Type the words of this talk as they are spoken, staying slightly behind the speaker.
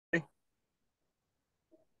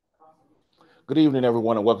Good evening,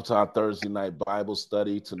 everyone, and welcome to our Thursday night Bible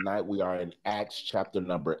study. Tonight we are in Acts chapter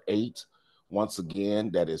number 8. Once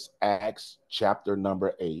again, that is Acts chapter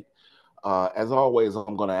number 8. As always,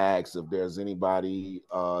 I'm going to ask if there's anybody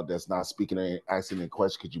that's not speaking or asking any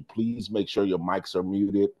questions, could you please make sure your mics are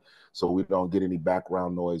muted so we don't get any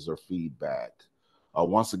background noise or feedback?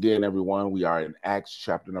 Once again, everyone, we are in Acts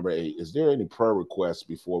chapter number 8. Is there any prayer requests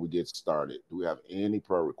before we get started? Do we have any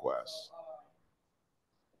prayer requests?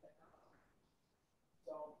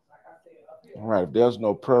 All right, if there's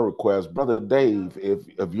no prayer request, Brother Dave,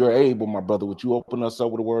 if you're able, my brother, would you open us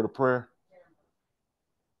up with a word of prayer?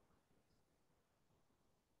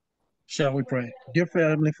 Shall we pray? Dear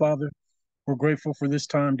Heavenly Father, we're grateful for this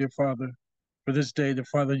time, dear Father, for this day, dear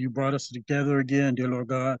Father, you brought us together again, dear Lord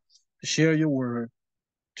God, to share your word,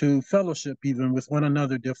 to fellowship even with one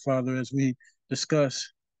another, dear Father, as we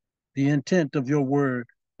discuss the intent of your word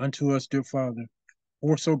unto us, dear Father.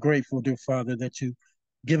 We're so grateful, dear Father, that you've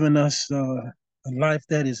given us a life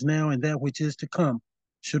that is now and that which is to come,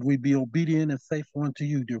 should we be obedient and faithful unto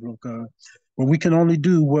you, dear Lord God. But we can only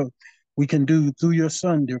do what we can do through your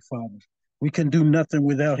Son, dear Father. We can do nothing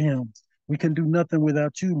without him. We can do nothing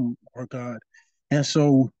without you, our God. And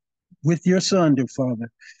so, with your Son, dear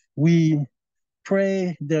Father, we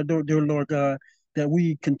pray, dear Lord God, that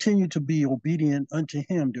we continue to be obedient unto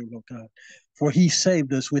him, dear Lord God. For he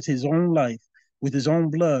saved us with his own life, with his own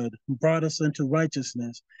blood, brought us into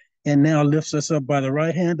righteousness, and now lifts us up by the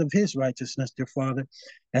right hand of his righteousness, dear Father,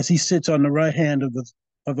 as he sits on the right hand of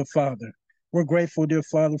the Father. We're grateful, dear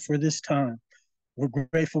Father, for this time. We're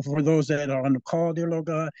grateful for those that are on the call, dear Lord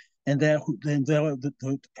God, and the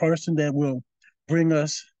person that will bring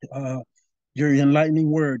us your enlightening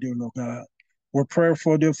word, dear Lord God. We're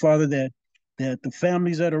prayerful, dear Father, that the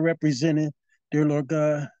families that are represented, dear Lord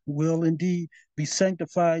God, will indeed be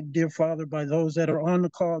sanctified, dear Father, by those that are on the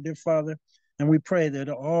call, dear Father. And we pray that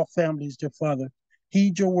all families, dear Father,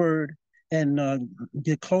 heed your word and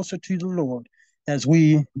get closer to the Lord as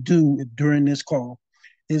we do during this call.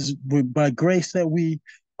 Is by grace that we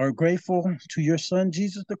are grateful to your Son,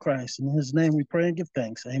 Jesus the Christ. In his name we pray and give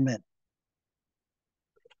thanks. Amen.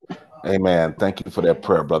 Amen. Thank you for that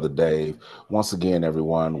prayer, Brother Dave. Once again,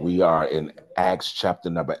 everyone, we are in Acts chapter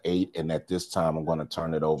number 8, and at this time, I'm going to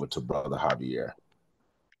turn it over to Brother Javier.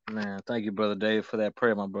 Man, thank you, Brother Dave, for that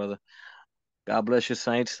prayer, my brother. God bless you,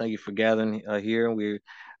 saints. Thank you for gathering here. We're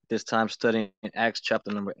this time studying Acts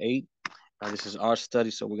chapter number 8. This is our study,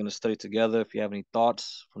 so we're going to study together. If you have any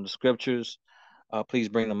thoughts from the scriptures, please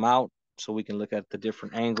bring them out so we can look at the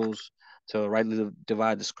different angles to rightly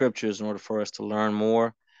divide the scriptures in order for us to learn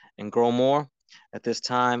more and grow more. At this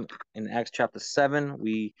time in Acts chapter 7,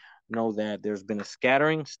 we know that there's been a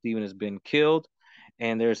scattering. Stephen has been killed,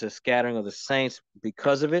 and there's a scattering of the saints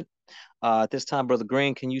because of it. At this time, Brother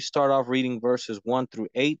Green, can you start off reading verses 1 through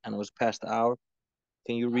 8? I know it's past the hour.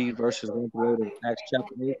 Can you read verses 1 through 8 of Acts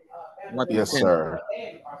chapter 8? 1 through Yes, 10. sir.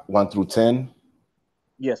 1 through 10.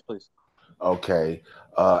 Yes, please. Okay.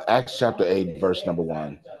 Acts chapter 8, verse number 1.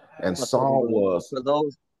 And One second, Saul brother. was, For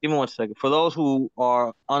those, give me 1 second. For those who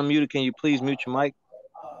are unmuted, can you please mute your mic?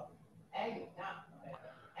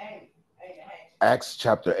 Acts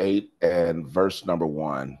chapter 8 and verse number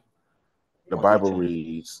 1. The 1 through Bible 10.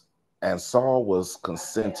 reads, And Saul was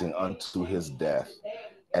consenting unto his death.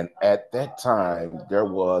 And at that time there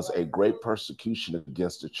was a great persecution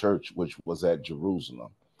against the church which was at Jerusalem.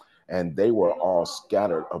 And they were all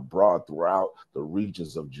scattered abroad throughout the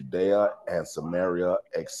regions of Judea and Samaria,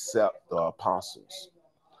 except the apostles.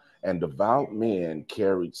 And devout men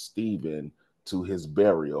carried Stephen to his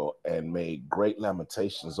burial and made great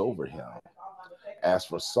lamentations over him. As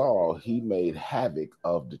for Saul, he made havoc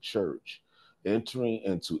of the church, entering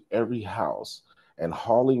into every house and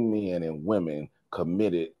hauling men and women,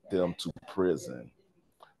 committed them to prison.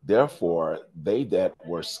 Therefore, they that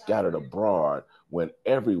were scattered abroad went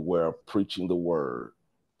everywhere preaching the word.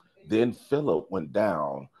 Then Philip went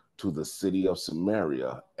down to the city of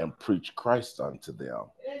Samaria and preached Christ unto them.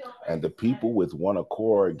 And the people with one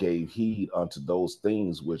accord gave heed unto those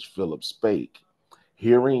things which Philip spake,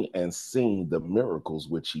 hearing and seeing the miracles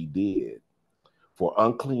which he did. For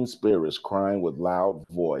unclean spirits, crying with loud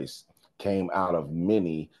voice, came out of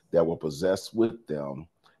many that were possessed with them,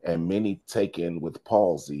 and many taken with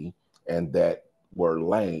palsy, and that were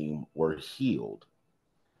lame were healed.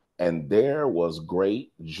 And there was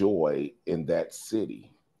great joy in that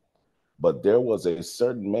city. But there was a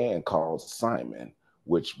certain man called Simon,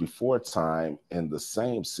 which before time in the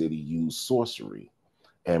same city used sorcery,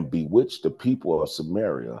 and bewitched the people of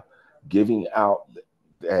Samaria, giving out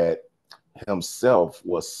that himself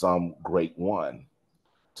was some great one,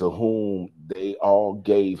 to whom they all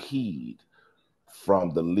gave heed,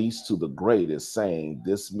 from the least to the greatest, saying,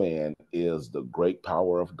 this man is the great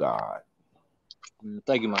power of God.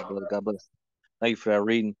 Thank you, my brother. God bless. Thank you for that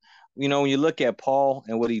reading. You know, when you look at Paul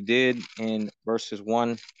and what he did in verses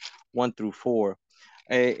 1 through 4,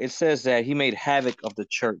 it says that he made havoc of the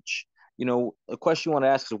church. You know, the question you want to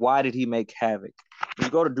ask is, why did he make havoc? When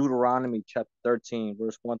you go to Deuteronomy chapter 13,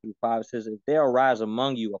 verse 1 through 5, it says, if there arise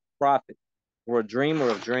among you a prophet or a dreamer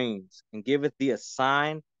of dreams, and giveth thee a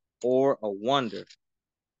sign or a wonder,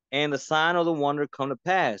 and the sign or the wonder come to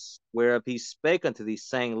pass, whereof he spake unto thee,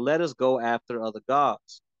 saying, let us go after other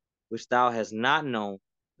gods, which thou hast not known,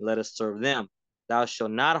 let us serve them. Thou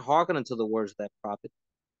shalt not hearken unto the words of that prophet,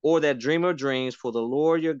 or that dreamer of dreams, for the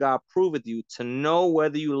Lord your God proveth you to know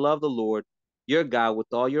whether you love the Lord your God with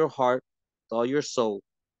all your heart, with all your soul.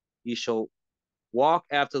 Ye shall walk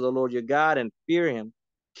after the Lord your God and fear him,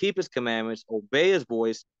 keep his commandments, obey his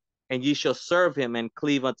voice, and ye shall serve him and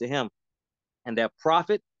cleave unto him. And that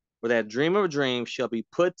prophet or that dreamer of dreams shall be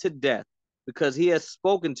put to death, because he has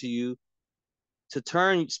spoken to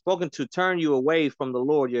turn you away from the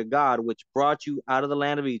Lord your God, which brought you out of the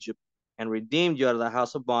land of Egypt, and redeemed you out of the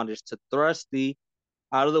house of bondage, to thrust thee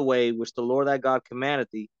out of the way which the Lord thy God commanded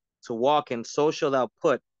thee to walk in, so shalt thou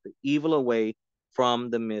put the evil away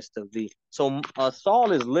from the midst of thee. So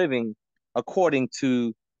Saul is living according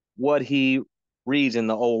to what he reads in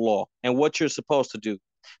the old law and what you're supposed to do.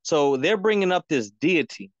 So they're bringing up this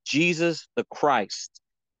deity, Jesus the Christ.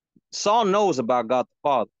 Saul knows about God the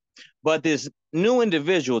Father, but this new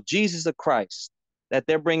individual, Jesus the Christ, that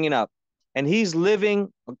they're bringing up, and he's living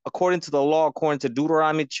according to the law, according to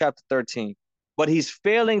Deuteronomy chapter 13, but he's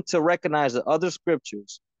failing to recognize the other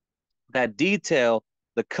scriptures that detail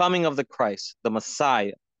the coming of the Christ, the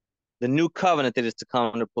Messiah, the new covenant that is to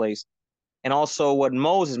come into place, and also what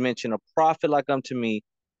Moses mentioned, a prophet like unto me,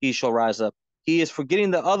 he shall rise up. He is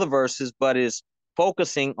forgetting the other verses, but is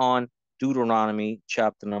focusing on Deuteronomy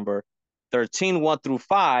chapter number 13, 1 through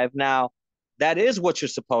 5. Now, that is what you're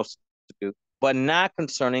supposed to do, but not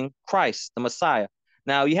concerning Christ, the Messiah.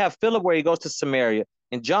 Now, you have Philip where he goes to Samaria.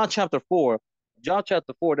 In John chapter 4,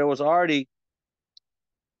 there was already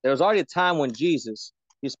a time when Jesus,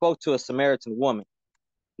 he spoke to a Samaritan woman.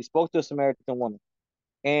 He spoke to a Samaritan woman.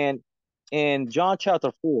 And in John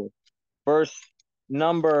chapter 4, verse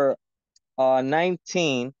number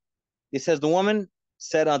 19, it says, the woman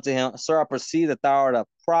said unto him, Sir, I perceive that thou art a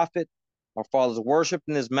prophet. Our fathers worshipped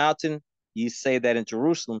in this mountain. Ye say that in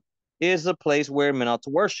Jerusalem is the place where men ought to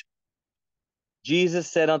worship. Jesus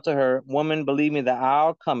said unto her, Woman, believe me, the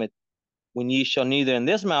hour cometh when ye shall neither in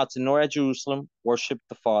this mountain nor at Jerusalem worship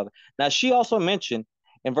the Father. Now she also mentioned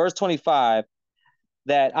in verse 25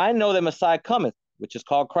 that I know that Messiah cometh, which is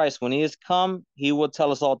called Christ. When he is come, he will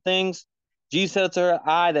tell us all things. Jesus said to her,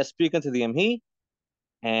 I that speak unto thee am he.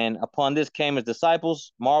 And upon this came his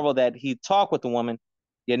disciples, marvel that he talked with the woman.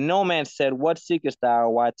 Yet no man said, What seekest thou,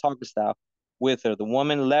 or why talkest thou with her? The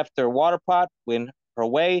woman left her water pot, went her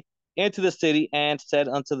way into the city, and said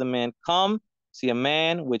unto the men, Come, see a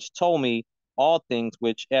man which told me all things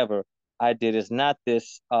which ever I did. Is not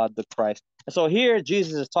this the Christ? And so here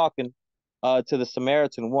Jesus is talking to the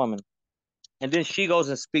Samaritan woman, and then she goes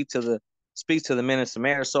and speaks to the men in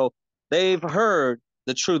Samaria. So they've heard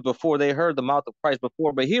the truth before, they heard the mouth of Christ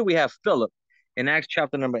before. But here we have Philip in Acts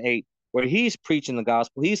chapter number 8, where he's preaching the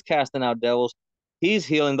gospel, he's casting out devils, he's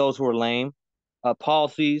healing those who are lame,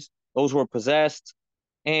 palsies, those who are possessed,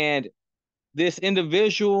 and this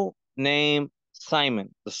individual named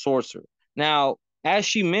Simon the sorcerer. Now, as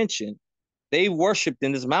she mentioned, they worshipped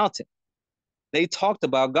in this mountain. They talked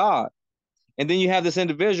about God. And then you have this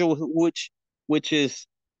individual which is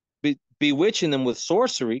bewitching them with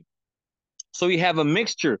sorcery. So you have a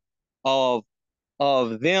mixture of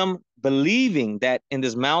them believing that in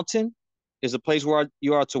this mountain is a place where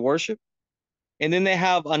you are to worship. And then they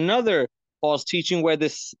have another false teaching where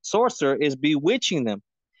this sorcerer is bewitching them.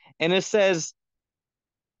 And it says,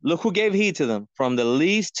 look who gave heed to them, from the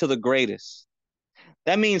least to the greatest.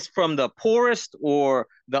 That means from the poorest or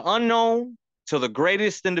the unknown to the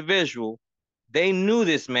greatest individual, they knew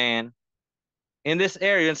this man in this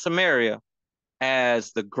area in Samaria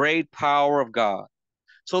as the great power of God.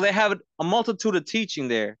 So they have a multitude of teaching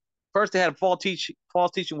there. First, they had false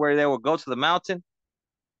teaching where they would go to the mountain,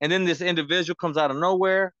 and then this individual comes out of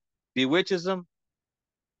nowhere, bewitches them,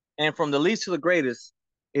 and from the least to the greatest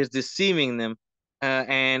is deceiving them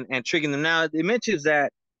and tricking them. Now, it mentions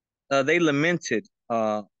that they lamented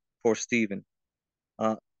for Stephen.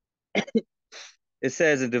 It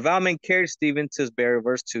says, and devout men carried Stephen to his burial,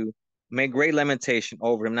 verse 2, made great lamentation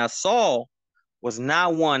over him. Now, Saul was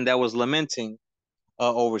not one that was lamenting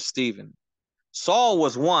over Stephen. Saul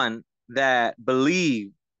was one that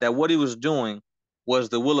believed that what he was doing was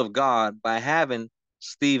the will of God by having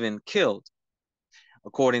Stephen killed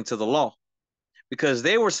according to the law, because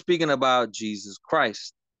they were speaking about Jesus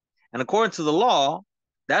Christ. And according to the law,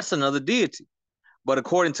 that's another deity. But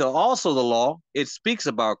according to also the law, it speaks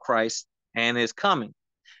about Christ and his coming.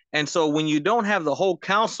 And so when you don't have the whole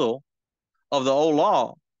counsel of the old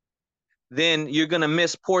law, then you're going to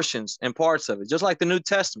miss portions and parts of it. Just like the New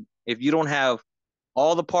Testament. If you don't have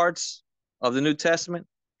all the parts of the New Testament,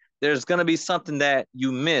 there's going to be something that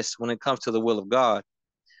you miss when it comes to the will of God.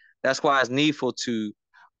 That's why it's needful to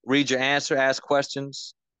read your answer, ask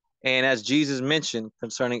questions. And as Jesus mentioned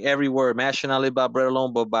concerning every word, man shall not live by bread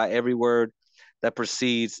alone, but by every word that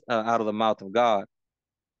proceeds out of the mouth of God.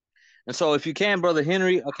 And so if you can, Brother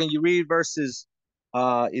Henry, can you read verses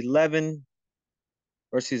 11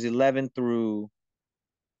 through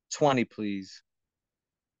 20, please?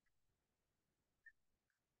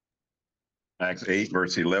 Acts 8,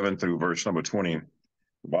 verse 11 through verse number 20.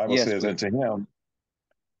 The Bible Yes, says, please.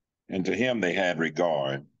 and to him they had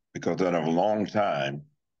regard, because that of a long time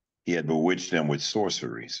he had bewitched them with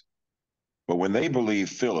sorceries. But when they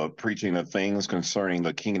believed Philip preaching the things concerning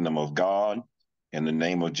the kingdom of God in the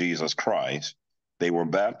name of Jesus Christ, they were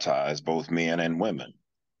baptized, both men and women.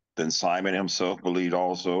 Then Simon himself believed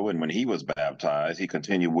also, and when he was baptized, he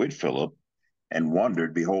continued with Philip and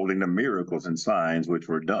wondered, beholding the miracles and signs which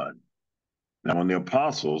were done. Now, when the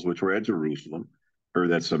apostles, which were at Jerusalem,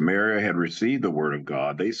 heard that Samaria had received the word of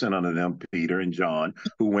God, they sent unto them Peter and John,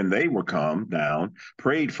 who, when they were come down,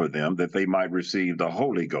 prayed for them that they might receive the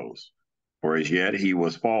Holy Ghost. For as yet he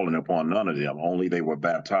was fallen upon none of them, only they were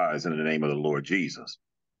baptized in the name of the Lord Jesus.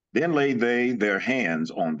 Then laid they their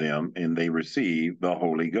hands on them, and they received the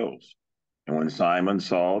Holy Ghost. And when Simon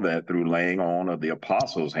saw that through laying on of the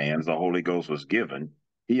apostles' hands the Holy Ghost was given,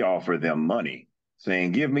 he offered them money,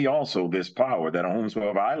 saying, Give me also this power, that on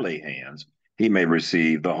whomsoever I lay hands, he may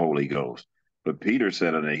receive the Holy Ghost. But Peter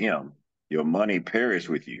said unto him, Your money perish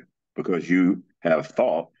with you, because you have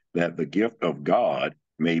thought that the gift of God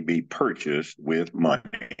may be purchased with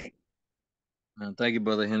money. Thank you,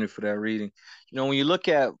 Brother Henry, for that reading. You know, when you look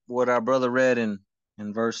at what our brother read in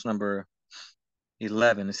verse number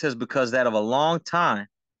 11, it says, because that of a long time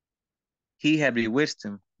he had bewitched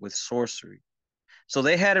him with sorcery. So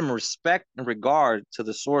they had him respect and regard to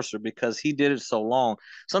the sorcerer because he did it so long.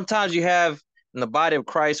 Sometimes you have in the body of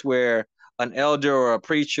Christ where an elder or a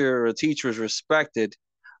preacher or a teacher is respected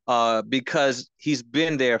because he's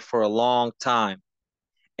been there for a long time.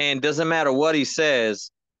 And doesn't matter what he says,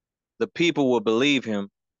 the people will believe him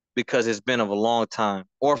because it's been of a long time.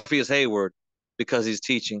 Orpheus Hayward, because he's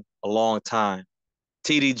teaching a long time.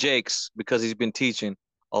 T.D. Jakes, because he's been teaching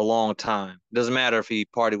a long time. Doesn't matter if he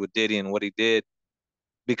partied with Diddy and what he did,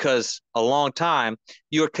 because a long time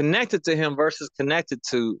you're connected to him versus connected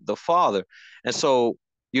to the Father. And so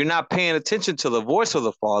you're not paying attention to the voice of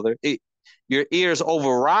the Father. Your ears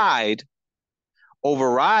override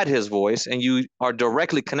his voice, and you are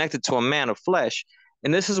directly connected to a man of flesh.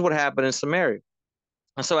 And this is what happened in Samaria.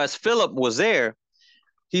 And so as Philip was there,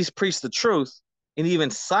 he's preached the truth. And even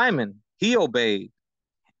Simon, he obeyed.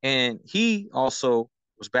 And he also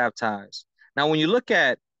was baptized. Now, when you look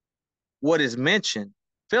at what is mentioned,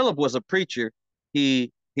 Philip was a preacher.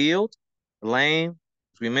 He healed the lame,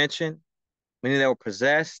 as we mentioned. Many that were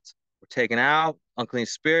possessed were taken out, unclean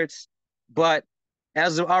spirits. But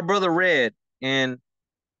as our brother read in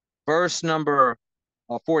verse number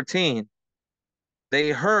 14, they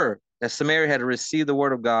heard that Samaria had received the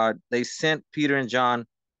word of God. They sent Peter and John.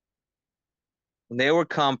 When they were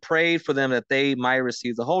come, prayed for them that they might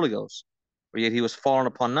receive the Holy Ghost. For yet he was fallen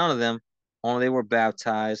upon none of them, only they were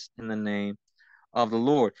baptized in the name of the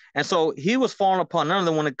Lord. And so he was fallen upon none of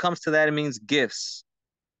them. When it comes to that, it means gifts.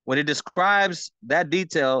 When it describes that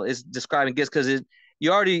detail, is describing gifts, because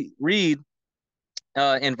you already read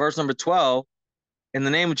in verse number 12, in the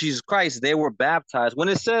name of Jesus Christ, they were baptized. When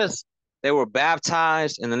it says they were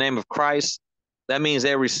baptized in the name of Christ, that means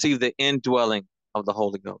they received the indwelling of the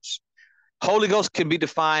Holy Ghost. Holy Ghost can be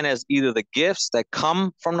defined as either the gifts that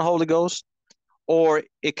come from the Holy Ghost, or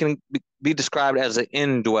it can be described as an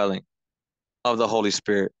indwelling of the Holy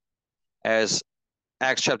Spirit, as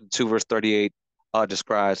Acts chapter 2, verse 38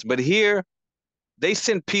 describes. But here, they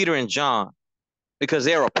sent Peter and John because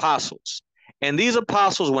they're apostles. And these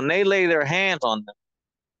apostles, when they lay their hands on them,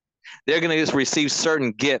 they're going to just receive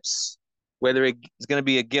certain gifts, whether it's going to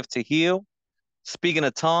be a gift to heal, speaking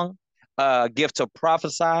a tongue, a gift to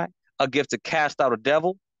prophesy, a gift to cast out a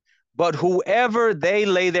devil. But whoever they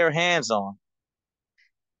lay their hands on,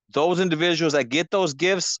 those individuals that get those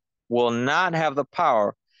gifts will not have the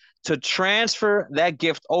power to transfer that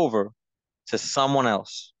gift over to someone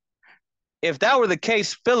else. If that were the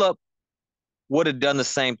case, Philip would have done the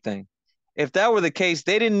same thing. If that were the case,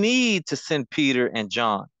 they didn't need to send Peter and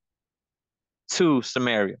John to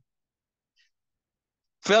Samaria.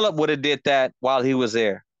 Philip would have did that while he was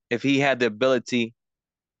there, if he had the ability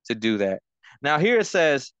to do that. Now here it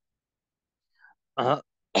says that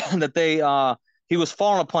he was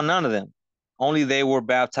fallen upon none of them. Only they were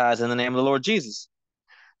baptized in the name of the Lord Jesus.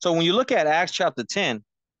 So when you look at Acts chapter 10,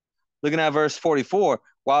 looking at verse 44,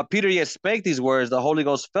 while Peter yet spake these words, the Holy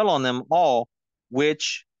Ghost fell on them all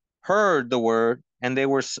which heard the word, and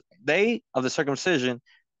they of the circumcision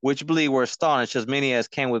which believed were astonished, as many as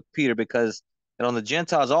came with Peter, because that on the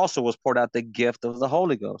Gentiles also was poured out the gift of the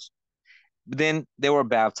Holy Ghost. But then they were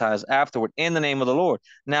baptized afterward in the name of the Lord.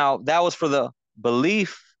 Now that was for the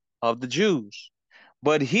belief of the Jews,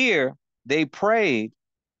 but here they prayed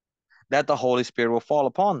that the Holy Spirit will fall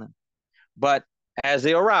upon them. But as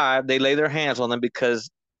they arrived, they laid their hands on them,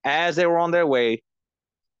 because as they were on their way,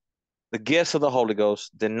 the gifts of the Holy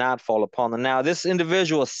Ghost did not fall upon them. Now, this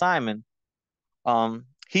individual, Simon,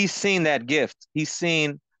 he's seen that gift. He's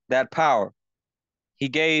seen that power. He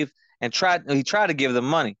tried to give them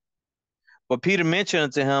money. But Peter mentioned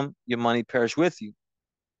unto him, your money perish with you,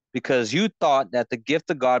 because you thought that the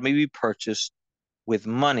gift of God may be purchased with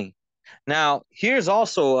money. Now, here's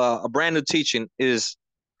also a brand new teaching, is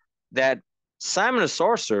that Simon the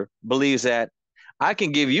sorcerer believes that I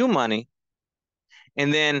can give you money,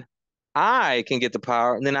 and then I can get the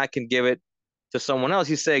power, and then I can give it to someone else.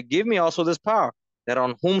 He said, give me also this power, that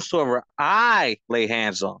on whomsoever I lay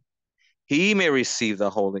hands on, he may receive the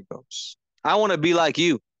Holy Ghost. I want to be like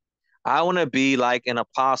you. I want to be like an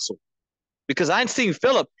apostle, because I'm seeing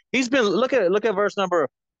Philip. He's been, look at verse number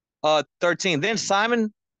 13. Then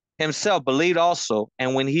Simon himself believed also,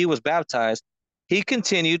 and when he was baptized, he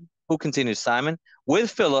continued, who continued? Simon,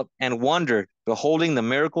 with Philip, and wondered, beholding the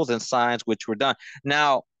miracles and signs which were done.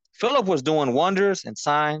 Now, Philip was doing wonders and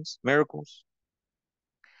signs, miracles,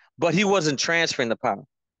 but he wasn't transferring the power.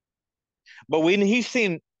 But when he's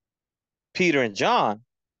seen Peter and John,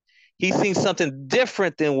 he's seen something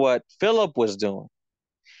different than what Philip was doing.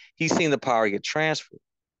 He's seen the power get transferred.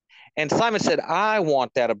 And Simon said, I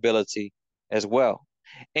want that ability as well.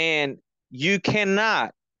 And you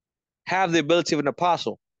cannot have the ability of an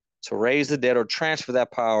apostle to raise the dead or transfer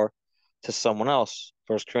that power to someone else.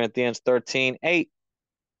 1 Corinthians 13:8.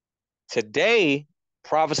 Today,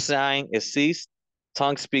 prophesying is ceased,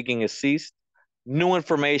 tongue speaking is ceased, new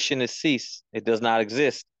information is ceased. It does not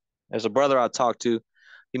exist. There's a brother I talked to.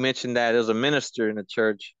 He mentioned that there's a minister in the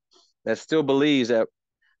church that still believes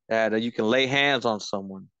that you can lay hands on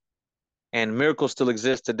someone and miracles still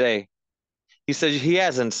exist today. He says he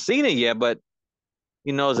hasn't seen it yet, but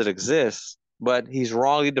he knows it exists, but he's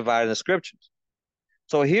wrongly dividing the scriptures.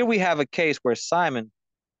 So here we have a case where Simon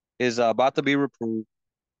is about to be reproved.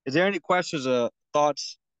 Is there any questions or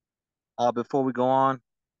thoughts before we go on?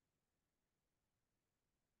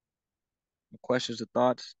 Questions or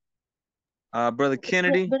thoughts? Brother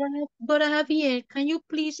Kennedy? But Javier, can you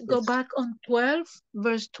please go back on 12,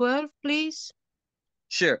 verse 12, please?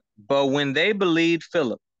 Sure. But when they believed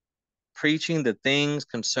Philip, preaching the things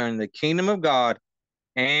concerning the kingdom of God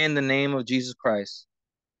and the name of Jesus Christ,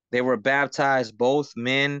 they were baptized, both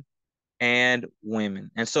men and women.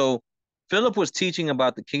 And so Philip was teaching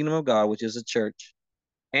about the kingdom of God, which is a church,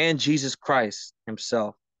 and Jesus Christ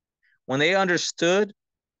himself. When they understood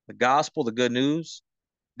the gospel, the good news,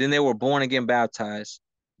 then they were born again baptized,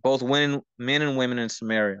 both men and women in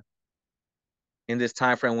Samaria, in this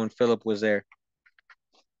time frame when Philip was there.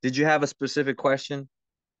 Did you have a specific question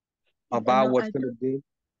about what Philip did?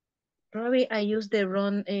 Probably I used the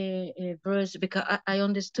wrong verse, because I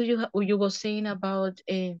understood you were saying about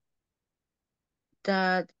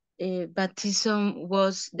that baptism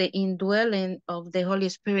was the indwelling of the Holy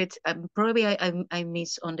Spirit. Probably I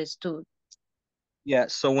misunderstood. Yeah,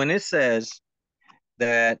 so when it says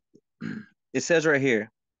that, it says right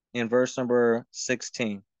here in verse number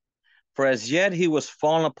 16, for as yet he was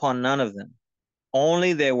fallen upon none of them,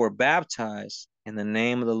 only they were baptized in the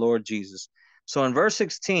name of the Lord Jesus. So in verse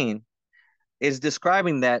 16, it's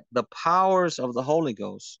describing that the powers of the Holy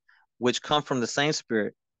Ghost, which come from the same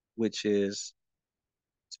Spirit, which is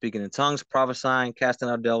speaking in tongues, prophesying, casting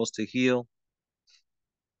out devils, to heal,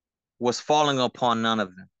 was falling upon none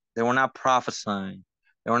of them. They were not prophesying.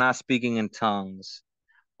 They were not speaking in tongues.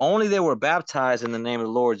 Only they were baptized in the name of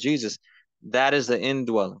the Lord Jesus. That is the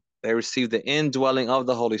indwelling. They received the indwelling of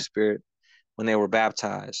the Holy Spirit when they were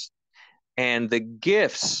baptized. And the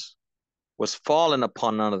gifts was fallen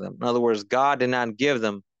upon none of them. In other words, God did not give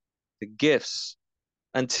them the gifts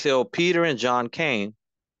until Peter and John came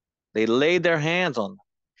They laid their hands on them.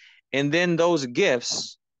 And then those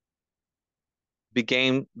gifts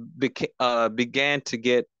began to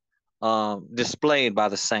get displayed by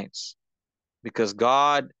the saints, because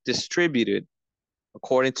God distributed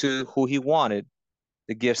according to who he wanted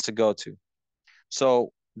the gifts to go to.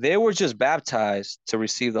 So they were just baptized to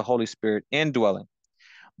receive the Holy Spirit indwelling,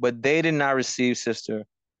 but they did not receive, sister,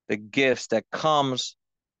 the gifts that comes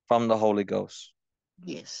from the Holy Ghost.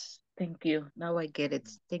 Yes. Thank you. Now I get it.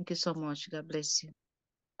 Thank you so much. God bless you.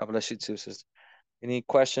 God bless you too, sister. Any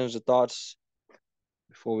questions or thoughts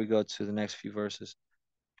before we go to the next few verses?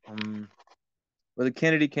 Brother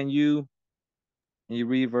Kennedy, can you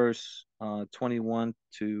read verse 21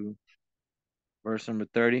 to verse number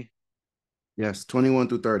 30? Yes, 21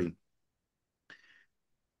 through 30.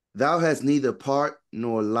 Thou hast neither part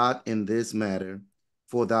nor lot in this matter,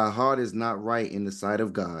 for thy heart is not right in the sight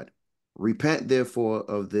of God. Repent therefore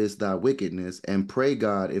of this thy wickedness, and pray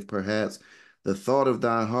God if perhaps the thought of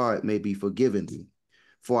thine heart may be forgiven thee.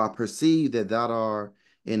 For I perceive that thou art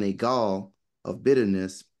in a gall of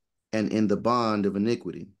bitterness and in the bond of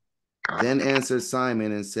iniquity. Then answered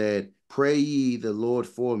Simon and said, Pray ye the Lord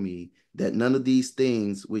for me, that none of these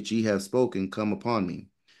things which ye have spoken come upon me.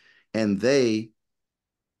 And they,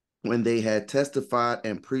 when they had testified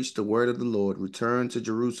and preached the word of the Lord, returned to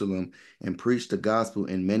Jerusalem and preached the gospel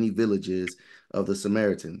in many villages of the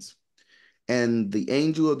Samaritans. And the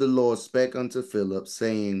angel of the Lord spake unto Philip,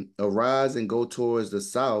 saying, Arise and go towards the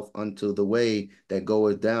south unto the way that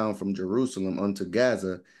goeth down from Jerusalem unto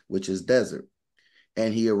Gaza, which is desert.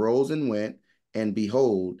 And he arose and went, and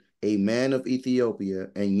behold, a man of Ethiopia,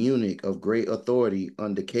 an eunuch of great authority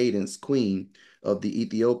under Candace, queen of the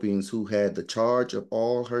Ethiopians, who had the charge of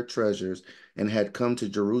all her treasures, and had come to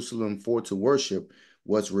Jerusalem for to worship,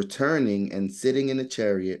 was returning and sitting in a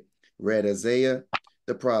chariot, read Isaiah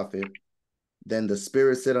the prophet. Then the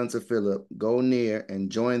Spirit said unto Philip, Go near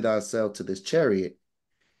and join thyself to this chariot.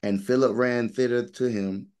 And Philip ran thither to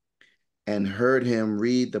him, and heard him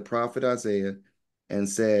read the prophet Isaiah, and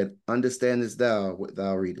said, Understandest thou what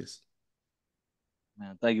thou readest?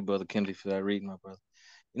 Man, thank you, Brother Kennedy, for that reading, my brother.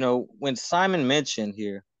 You know, when Simon mentioned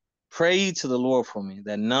here, pray ye to the Lord for me,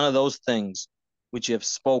 that none of those things which you have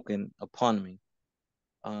spoken upon me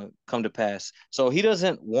come to pass. So he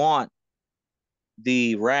doesn't want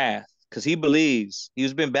the wrath, because he believes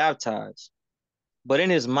he's been baptized. But in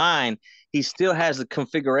his mind, he still has the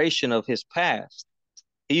configuration of his past.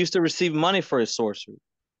 He used to receive money for his sorcery.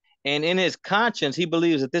 And in his conscience, he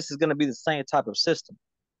believes that this is going to be the same type of system.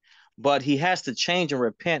 But he has to change and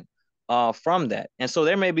repent from that. And so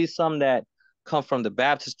there may be some that come from the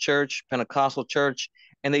Baptist church, Pentecostal church,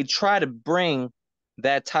 and they try to bring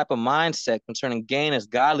that type of mindset concerning gain as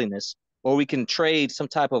godliness, or we can trade some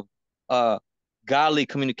type of godly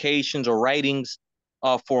communications or writings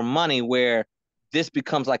for money, where this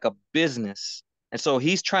becomes like a business. And so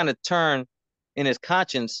he's trying to turn in his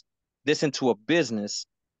conscience this into a business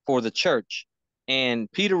for the church.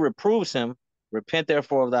 And Peter reproves him, repent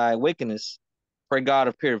therefore of thy wickedness, pray God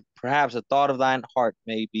appear, perhaps the thought of thine heart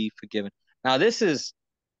may be forgiven. Now, this is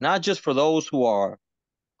not just for those who are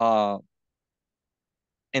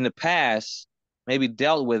in the past maybe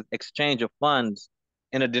dealt with exchange of funds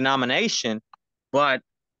in a denomination, but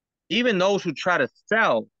even those who try to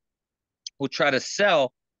sell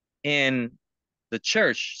in the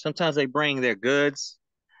church. Sometimes they bring their goods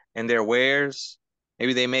and their wares.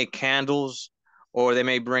 Maybe they make candles, or they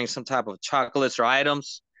may bring some type of chocolates or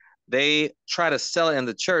items. They try to sell it in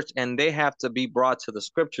the church, and they have to be brought to the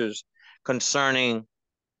scriptures concerning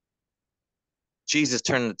Jesus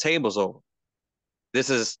turning the tables over. This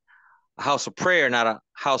is a house of prayer, not a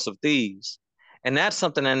house of thieves. And that's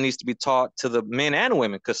something that needs to be taught to the men and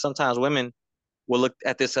women, because sometimes women will look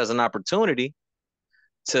at this as an opportunity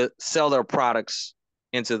to sell their products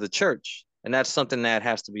into the church. And that's something that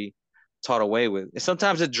has to be taught away with. And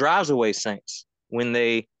sometimes it drives away saints when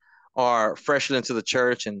they are freshly into the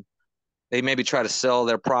church and they maybe try to sell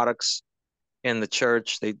their products in the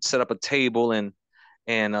church. They set up a table and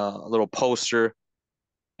a little poster,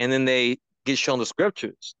 and then they get shown the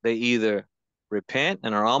scriptures. They either repent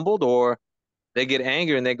and are humbled, or they get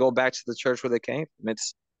angry and they go back to the church where they came from.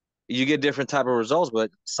 You get different type of results,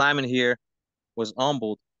 but Simon here was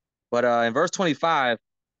humbled. But in verse 25,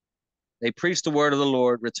 they preached the word of the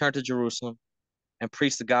Lord, returned to Jerusalem, and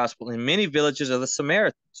preached the gospel in many villages of the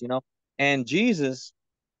Samaritans, And Jesus,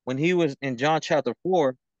 when he was in John chapter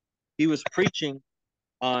 4, he was preaching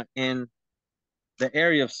in the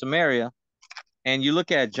area of Samaria. And you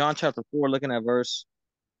look at John chapter 4, looking at verse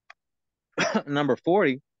number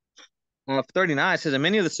 40, 39, it says, and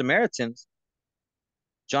many of the Samaritans,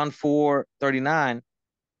 John 4:39,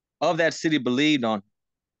 of that city believed on him,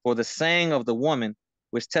 for the saying of the woman,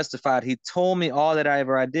 which testified, he told me all that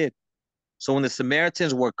I did. So when the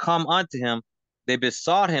Samaritans were come unto him, they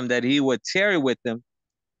besought him that he would tarry with them,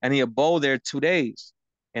 and he abode there 2 days.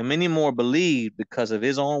 And many more believed because of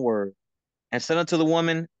his own word, and said unto the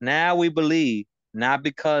woman, now we believe, not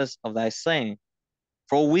because of thy saying,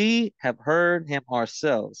 for we have heard him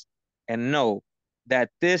ourselves, and know that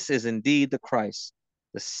this is indeed the Christ,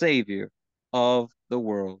 the Savior of the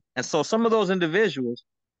world. And so some of those individuals,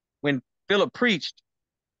 when Philip preached,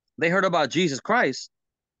 they heard about Jesus Christ.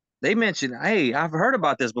 They mentioned, hey, I've heard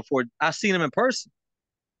about this before. I've seen him in person.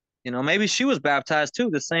 You know, maybe she was baptized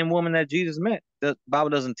too, the same woman that Jesus met. The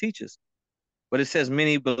Bible doesn't teach us, but it says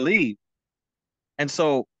many believe. And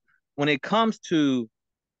so when it comes to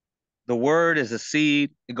the word as a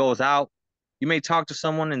seed, it goes out. You may talk to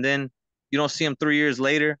someone and then you don't see them 3 years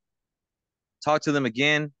later. Talk to them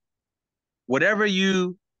again. Whatever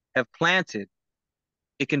you have planted,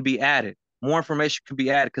 it can be added. More information can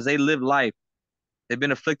be added because they live life. They've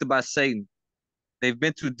been afflicted by Satan. They've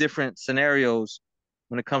been through different scenarios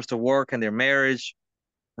when it comes to work and their marriage,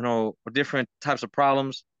 you know, or different types of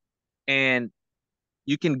problems. And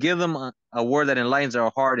you can give them a word that enlightens their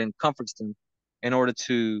heart and comforts them in order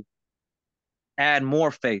to add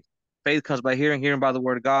more faith. Faith comes by hearing, hearing by the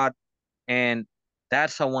word of God. And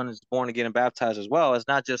that's how one is born again and baptized as well. It's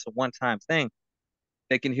not just a one-time thing.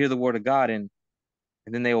 They can hear the word of God and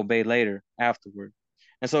then they obey later afterward.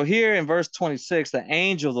 And so here in verse 26, the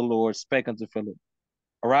angel of the Lord spake unto Philip,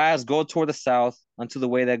 arise, go toward the south unto the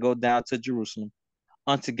way that go down to Jerusalem,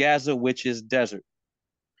 unto Gaza, which is desert.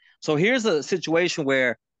 So here's a situation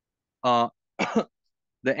where the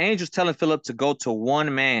angel's telling Philip to go to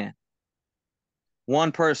one man,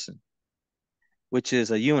 one person, which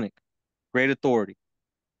is a eunuch, great authority.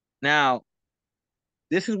 Now,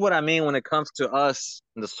 this is what I mean when it comes to us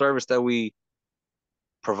and the service that we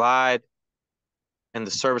provide and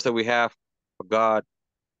the service that we have for God.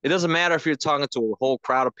 It doesn't matter if you're talking to a whole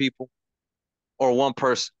crowd of people or one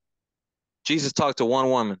person. Jesus talked to one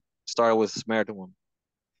woman, started with a Samaritan woman.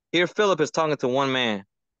 Here, Philip is talking to one man.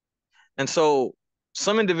 And so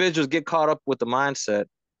some individuals get caught up with the mindset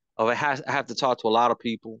of I have to talk to a lot of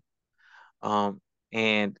people.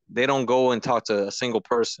 And they don't go and talk to a single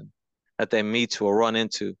person that they meet to or run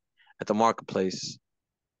into at the marketplace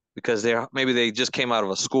because maybe they just came out of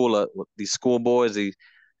a school, these school boys, these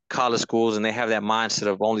college schools, and they have that mindset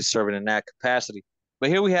of only serving in that capacity. But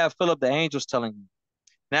here we have Philip, the angel's telling him.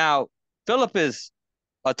 Now, Philip is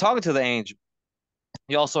talking to the angel.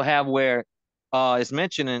 You also have where it's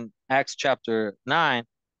mentioned in Acts chapter 9,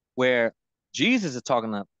 where Jesus is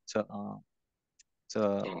talking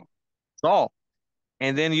to Saul.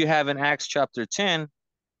 And then you have in Acts chapter 10,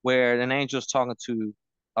 where an angel is talking to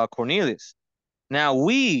Cornelius. Now,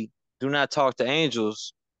 we do not talk to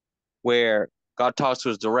angels where God talks to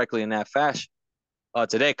us directly in that fashion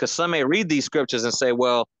today, because some may read these scriptures and say,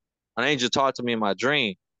 well, an angel talked to me in my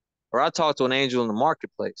dream, or I talked to an angel in the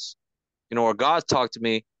marketplace, you know, or God talked to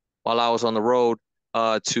me while I was on the road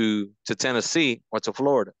to Tennessee or to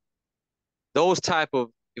Florida. Those type of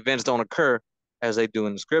events don't occur as they do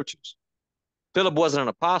in the scriptures. Philip wasn't an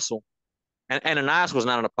apostle, and Ananias was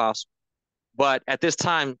not an apostle. But at this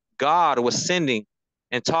time, God was sending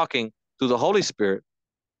and talking through the Holy Spirit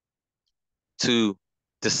to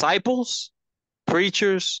disciples,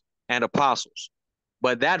 preachers, and apostles.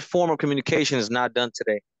 But that form of communication is not done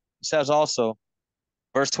today. It says also,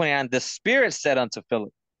 verse 29, the Spirit said unto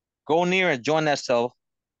Philip, go near and join thyself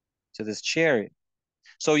to this chariot.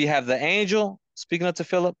 So you have the angel speaking unto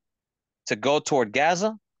Philip to go toward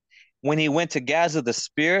Gaza. When he went to Gaza, the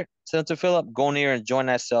Spirit said unto Philip, go near and join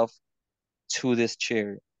thyself to this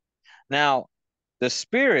chariot. Now, the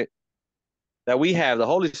Spirit that we have, the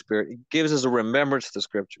Holy Spirit, gives us a remembrance to the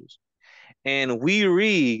scriptures. And we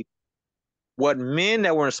read what men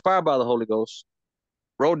that were inspired by the Holy Ghost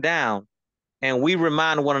wrote down, and we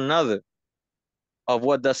remind one another of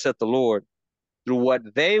what thus saith the Lord through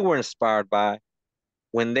what they were inspired by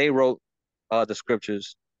when they wrote the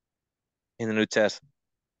scriptures in the New Testament.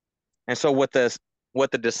 And so what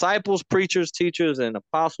the disciples, preachers, teachers, and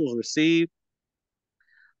apostles received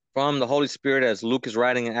from the Holy Spirit, as Luke is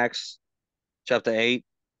writing in Acts chapter 8,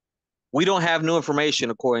 we don't have new information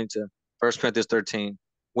according to 1 Corinthians 13,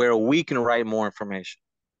 where we can write more information.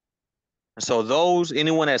 And so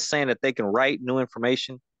anyone that's saying that they can write new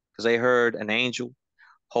information because they heard an angel,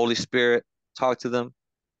 Holy Spirit talk to them,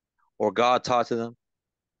 or God talk to them,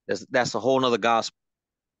 that's a whole nother gospel.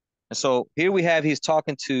 And so here we have, he's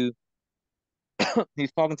talking to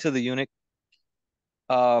the eunuch.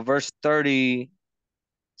 Verse 30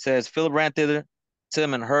 says, Philip ran thither to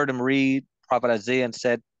him and heard him read prophet Isaiah and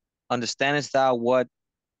said, understandest thou what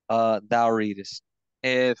thou readest?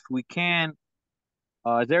 If we can,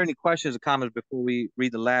 is there any questions or comments before we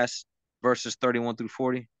read the last verses 31 through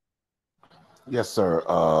 40? Yes, sir,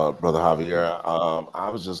 Brother Javier. I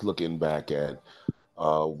was just looking back at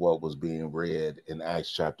what was being read in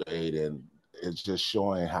Acts chapter 8, and it's just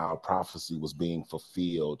showing how prophecy was being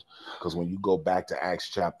fulfilled. Because when you go back to Acts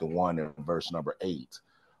chapter 1 and verse number 8,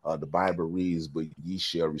 the Bible reads, but ye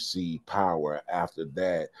shall receive power. After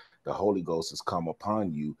that, the Holy Ghost has come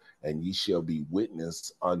upon you, and ye shall be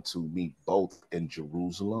witness unto me both in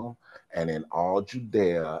Jerusalem and in all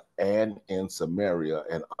Judea and in Samaria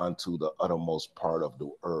and unto the uttermost part of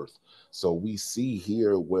the earth. So we see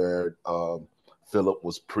here where Philip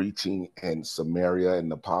was preaching in Samaria,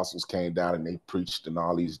 and the apostles came down and they preached in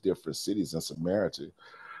all these different cities in Samaria,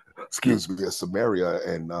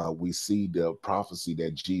 and we see the prophecy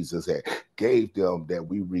that Jesus had gave them that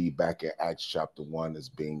we read back in Acts chapter 1 is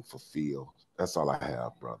being fulfilled. That's all I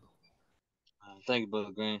have, brother. Thank you,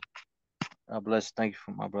 Brother Green. God bless. Thank you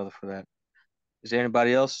for my brother for that. Is there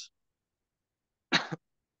anybody else?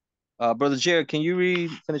 Brother Jared, can you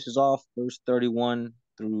finish us off verse 31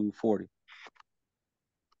 through 40?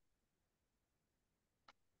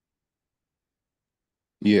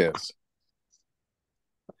 Yes.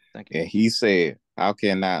 Thank you. And he said, how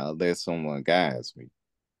can I unless someone guides me?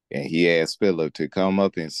 And he asked Philip to come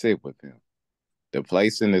up and sit with him. The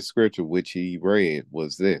place in the scripture which he read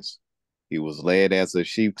was this: he was led as a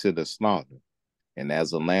sheep to the slaughter, and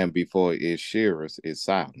as a lamb before its shearers is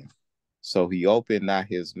silent. So he opened not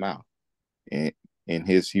his mouth. And in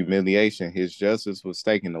his humiliation, his justice was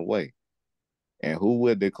taken away. And who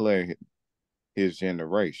would declare his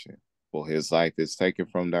generation? For his life is taken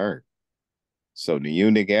from the earth. So the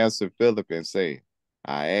eunuch answered Philip and said,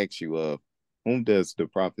 I ask you, of whom does the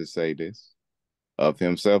prophet say this? Of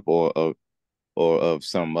himself or of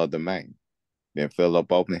some other man? Then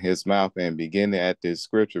Philip opened his mouth and beginning at this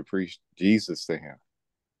scripture preached Jesus to him.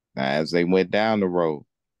 Now as they went down the road,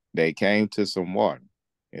 they came to some water.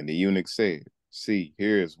 And the eunuch said, see,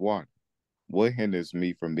 here is water. What hinders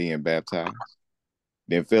me from being baptized?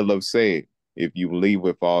 Then Philip said, if you believe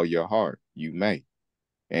with all your heart, you may.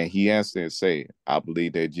 And he answered and said, I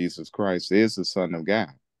believe that Jesus Christ is the Son of God.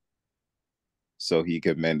 So he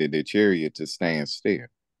commanded the chariot to stand still.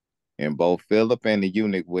 And both Philip and the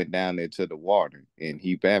eunuch went down into the water, and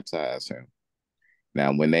he baptized him.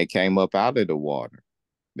 Now when they came up out of the water,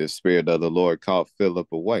 the Spirit of the Lord caught Philip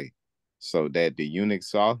away, so that the eunuch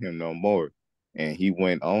saw him no more, and he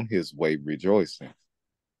went on his way rejoicing.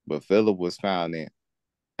 But Philip was found in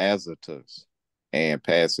Azotus, and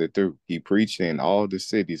passed it through. He preached in all the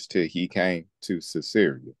cities till he came to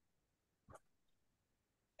Caesarea.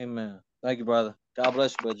 Amen. Thank you, brother. God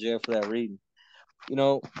bless you, Brother Jared, for that reading. You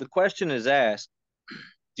know, the question is asked,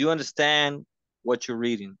 do you understand what you're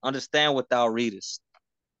reading? Understand what thou readest.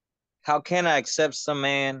 How can I accept some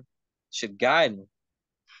man should guide me?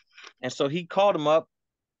 And so he called him up,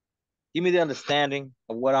 give me the understanding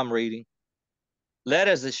of what I'm reading. Led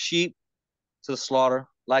as a sheep to the slaughter,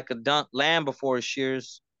 like a lamb before his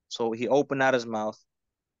shears. So he opened not his mouth.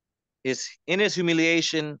 In his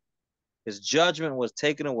humiliation, his judgment was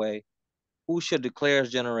taken away. Who should declare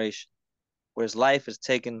his generation, where his life is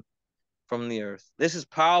taken from the earth? This is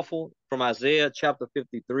powerful from Isaiah chapter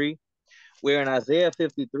 53, where in Isaiah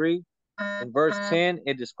 53, in verse 10,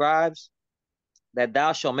 it describes that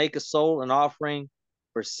thou shalt make a soul an offering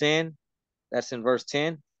for sin. That's in verse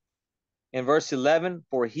 10. In verse 11,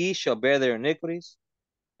 for he shall bear their iniquities.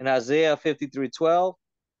 In Isaiah 53:12,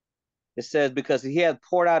 it says, because he hath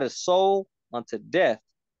poured out his soul unto death,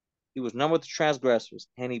 he was numbered with the transgressors,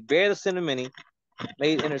 and he bare the sin of many,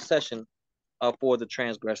 made intercession for the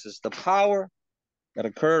transgressors. The power that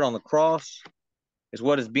occurred on the cross is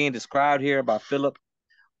what is being described here by Philip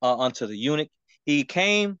unto the eunuch. He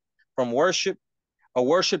came from worship, a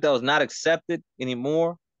worship that was not accepted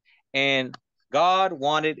anymore, and God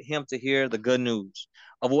wanted him to hear the good news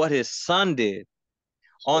of what his son did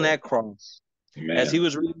on that cross. Amen. As he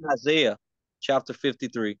was reading Isaiah chapter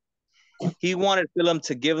 53, he wanted Philip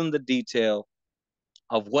to give him the detail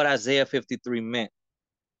of what Isaiah 53 meant.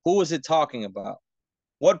 Who was it talking about?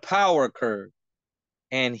 What power occurred?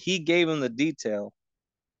 And he gave him the detail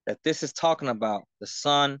that this is talking about the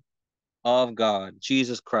Son of God,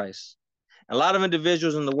 Jesus Christ. A lot of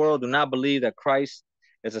individuals in the world do not believe that Christ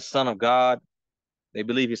is the Son of God. They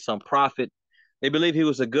believe he's some prophet. They believe he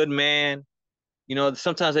was a good man. You know,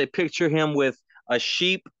 sometimes they picture him with a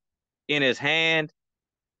sheep in his hand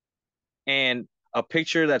and a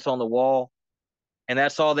picture that's on the wall, and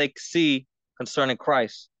that's all they see concerning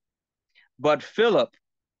Christ. But Philip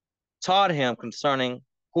taught him concerning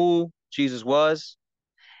who Jesus was,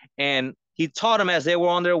 and he taught him as they were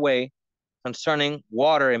on their way concerning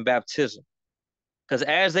water and baptism. Because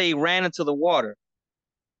as they ran into the water,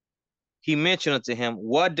 he mentioned unto him,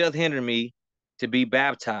 what doth hinder me to be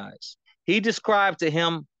baptized? He described to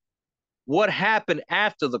him what happened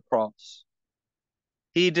after the cross.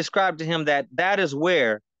 He described to him that that is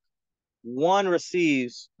where one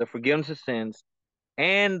receives the forgiveness of sins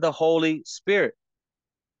and the Holy Spirit.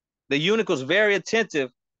 The eunuch was very attentive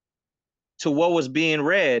to what was being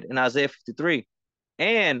read in Isaiah 53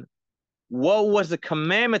 and what was the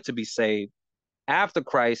commandment to be saved after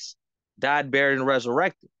Christ died, buried, and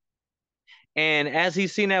resurrected. And as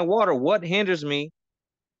he's seen that water, what hinders me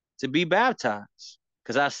to be baptized?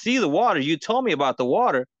 Because I see the water. You told me about the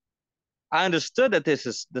water. I understood that this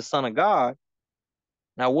is the Son of God.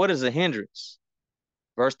 Now, what is the hindrance?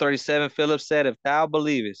 Verse 37, Philip said, if thou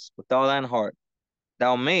believest with all thine heart,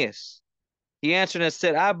 thou mayest. He answered and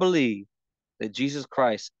said, I believe that Jesus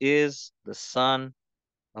Christ is the Son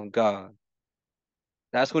of God.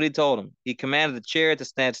 That's what he told him. He commanded the chariot to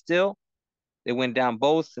stand still. They went down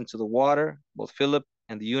both into the water, both Philip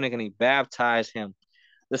and the eunuch, and he baptized him.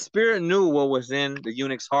 The Spirit knew what was in the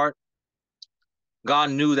eunuch's heart.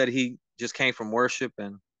 God knew that he just came from worship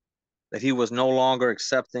and that he was no longer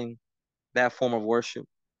accepting that form of worship.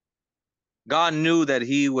 God knew that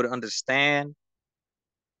he would understand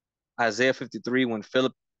Isaiah 53 when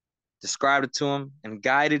Philip described it to him and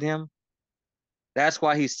guided him. That's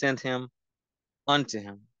why he sent him unto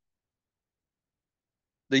him.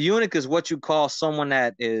 The eunuch is what you call someone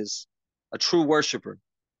that is a true worshiper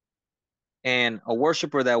and a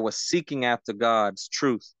worshiper that was seeking after God's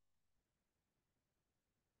truth.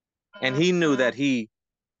 And he knew that he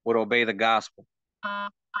would obey the gospel.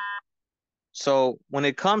 So when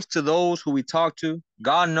it comes to those who we talk to,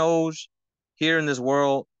 God knows here in this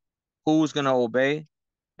world who's going to obey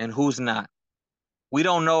and who's not. We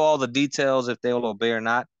don't know all the details if they'll obey or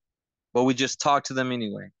not, but we just talk to them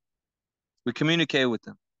anyway. We communicate with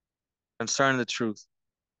them concerning the truth.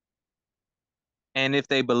 And if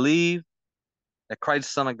they believe that Christ is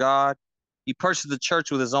the Son of God, he purchased the church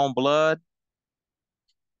with his own blood.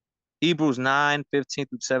 Hebrews 9:15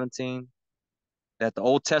 through 17, that the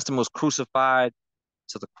Old Testament was crucified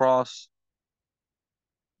to the cross.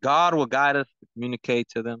 God will guide us to communicate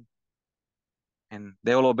to them, and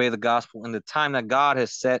they will obey the gospel in the time that God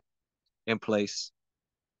has set in place.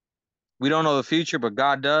 We don't know the future, but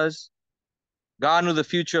God does. God knew the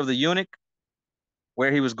future of the eunuch,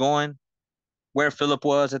 where he was going, where Philip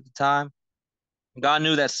was at the time. God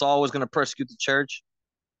knew that Saul was going to persecute the church,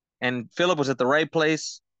 and Philip was at the right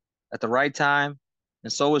place at the right time,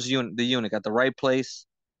 and so was the eunuch at the right place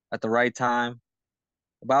at the right time.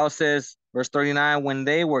 The Bible says, verse 39, when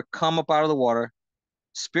they were come up out of the water,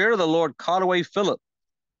 Spirit of the Lord caught away Philip,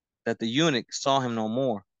 that the eunuch saw him no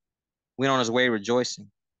more, went on his way rejoicing.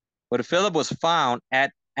 But Philip was found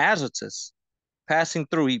at Azotus. Passing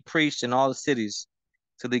through, he preached in all the cities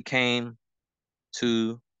till he came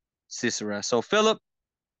to Caesarea. So Philip,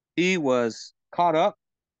 he was caught up.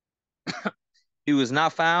 He was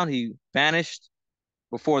not found. He vanished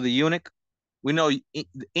before the eunuch. We know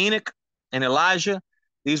Enoch and Elijah,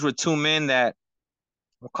 these were two men that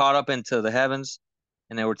were caught up into the heavens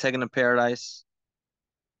and they were taken to paradise.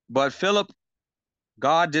 But Philip,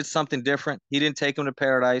 God did something different. He didn't take him to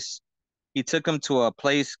paradise. He took him to a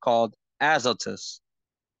place called Azotus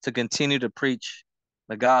to continue to preach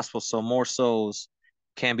the gospel so more souls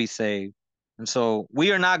can be saved. And so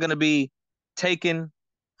we are not going to be taken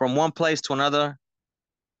from one place to another.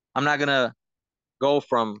 I'm not going to go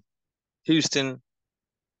from Houston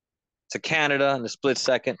to Canada in a split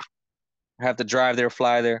second. I have to drive there,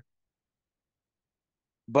 fly there.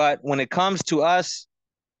 But when it comes to us,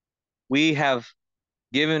 we have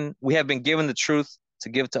been given the truth to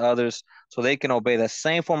give to others so they can obey that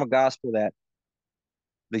same form of gospel that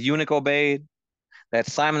the eunuch obeyed, that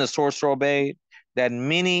Simon the sorcerer obeyed, that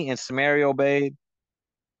many in Samaria obeyed.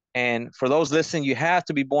 And for those listening, you have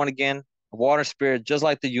to be born again of water and spirit, just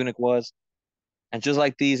like the eunuch was, and just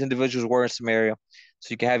like these individuals were in Samaria,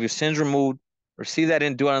 so you can have your sins removed, receive that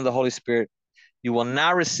indwelling of the Holy Spirit. You will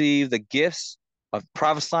not receive the gifts of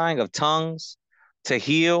prophesying, of tongues, to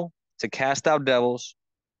heal, to cast out devils.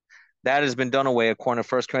 That has been done away according to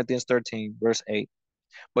 1 Corinthians 13, verse 8.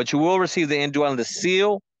 But you will receive the indwelling, the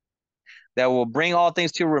seal that will bring all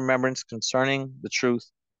things to your remembrance concerning the truth.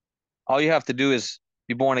 All you have to do is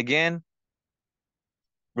be born again,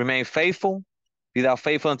 remain faithful, be thou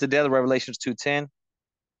faithful unto death, Revelations 2:10.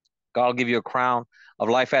 God will give you a crown of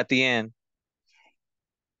life at the end.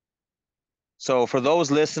 So for those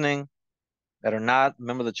listening, that are not a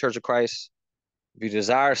member of the Church of Christ. If you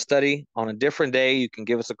desire study on a different day, you can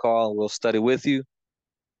give us a call and we'll study with you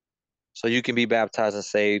so you can be baptized and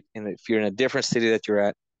saved. And if you're in a different city that you're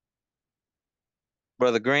at,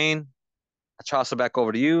 Brother Green, I toss it back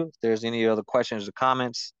over to you. If there's any other questions or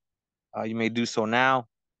comments, you may do so now,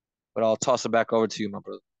 but I'll toss it back over to you, my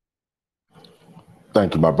brother.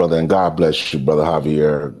 Thank you, my brother, and God bless you, Brother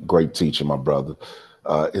Javier. Great teaching, my brother.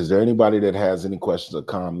 Is there anybody that has any questions or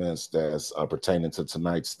comments that's pertaining to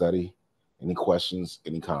tonight's study? Any questions,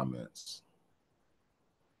 any comments?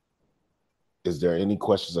 Is there any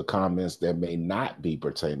questions or comments that may not be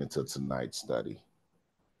pertaining to tonight's study?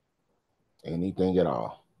 Anything at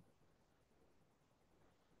all?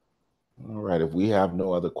 All right, if we have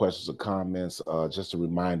no other questions or comments, just a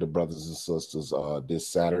reminder, brothers and sisters, this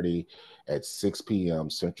Saturday at 6 p.m.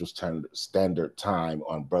 Central Standard Time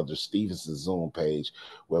on Brother Stevenson's Zoom page,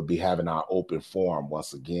 we'll be having our open forum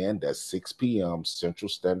once again. That's 6 p.m. Central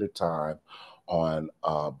Standard Time on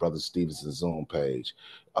Brother Stevenson's Zoom page.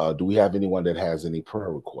 Do we have anyone that has any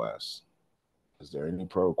prayer requests? Is there any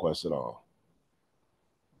prayer requests at all?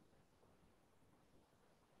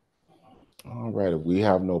 All right, if we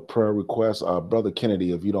have no prayer requests, Brother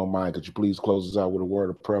Kennedy, if you don't mind, could you please close us out with a word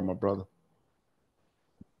of prayer, my brother?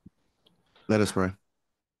 Let us pray.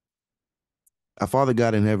 Our Father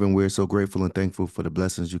God in heaven, we're so grateful and thankful for the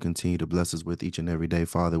blessings you continue to bless us with each and every day.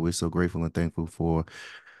 Father, we're so grateful and thankful for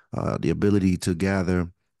the ability to gather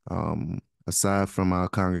aside from our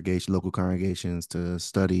congregation, local congregations, to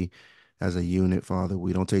study as a unit. Father,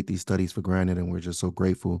 we don't take these studies for granted, and we're just so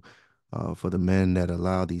grateful for the men that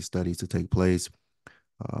allow these studies to take place.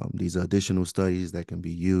 These additional studies that can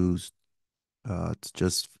be used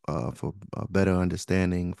just for a better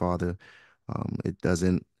understanding, Father. It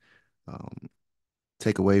doesn't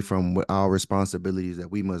take away from what our responsibilities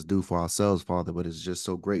that we must do for ourselves, Father, but it's just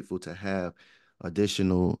so grateful to have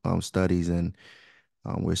additional studies, and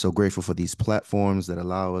we're so grateful for these platforms that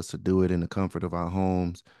allow us to do it in the comfort of our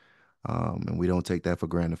homes, and we don't take that for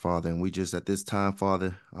granted, Father. And we just, at this time,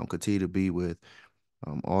 Father, continue to be with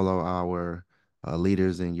all of our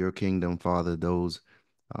leaders in your kingdom, Father, those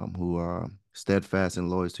who are steadfast and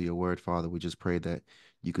loyal to your word, Father. We just pray that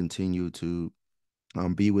you continue to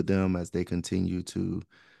be with them as they continue to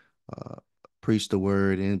preach the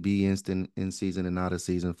word and be instant in season and out of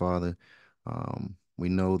season, Father. We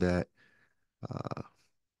know that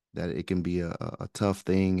that it can be a tough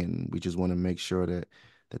thing, and we just want to make sure that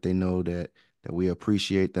they know that we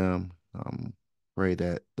appreciate them. Pray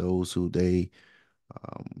that those who they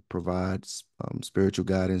provide spiritual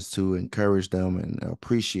guidance to encourage them and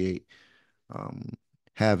appreciate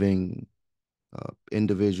having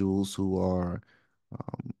individuals who are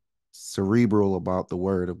cerebral about the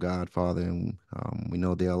word of God, Father. And we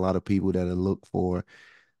know there are a lot of people that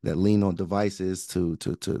lean on devices to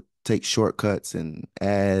take shortcuts and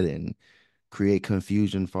add and create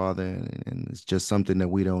confusion, Father. And it's just something that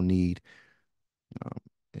we don't need.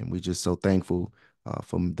 And we're just so thankful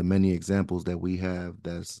for the many examples that we have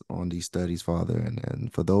that's on these studies, Father.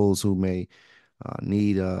 And for those who may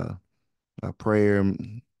need a prayer,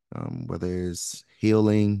 whether it's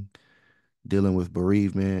healing, dealing with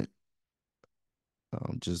bereavement,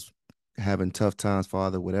 just having tough times,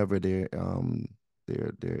 Father, whatever their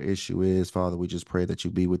issue is, Father, we just pray that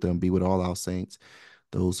you be with them, be with all our saints,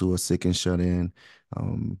 those who are sick and shut in,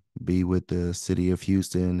 be with the city of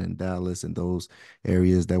Houston and Dallas and those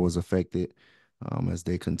areas that was affected as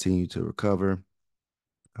they continue to recover.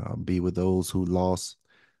 Be with those who lost,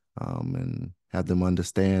 and have them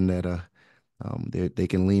understand that they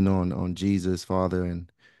can lean on Jesus, Father, and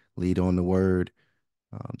lead on the word,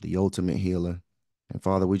 the ultimate healer. And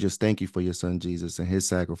Father, we just thank you for your son, Jesus, and his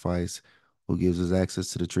sacrifice, who gives us access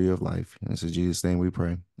to the tree of life. And it's in Jesus' name we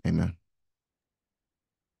pray. Amen.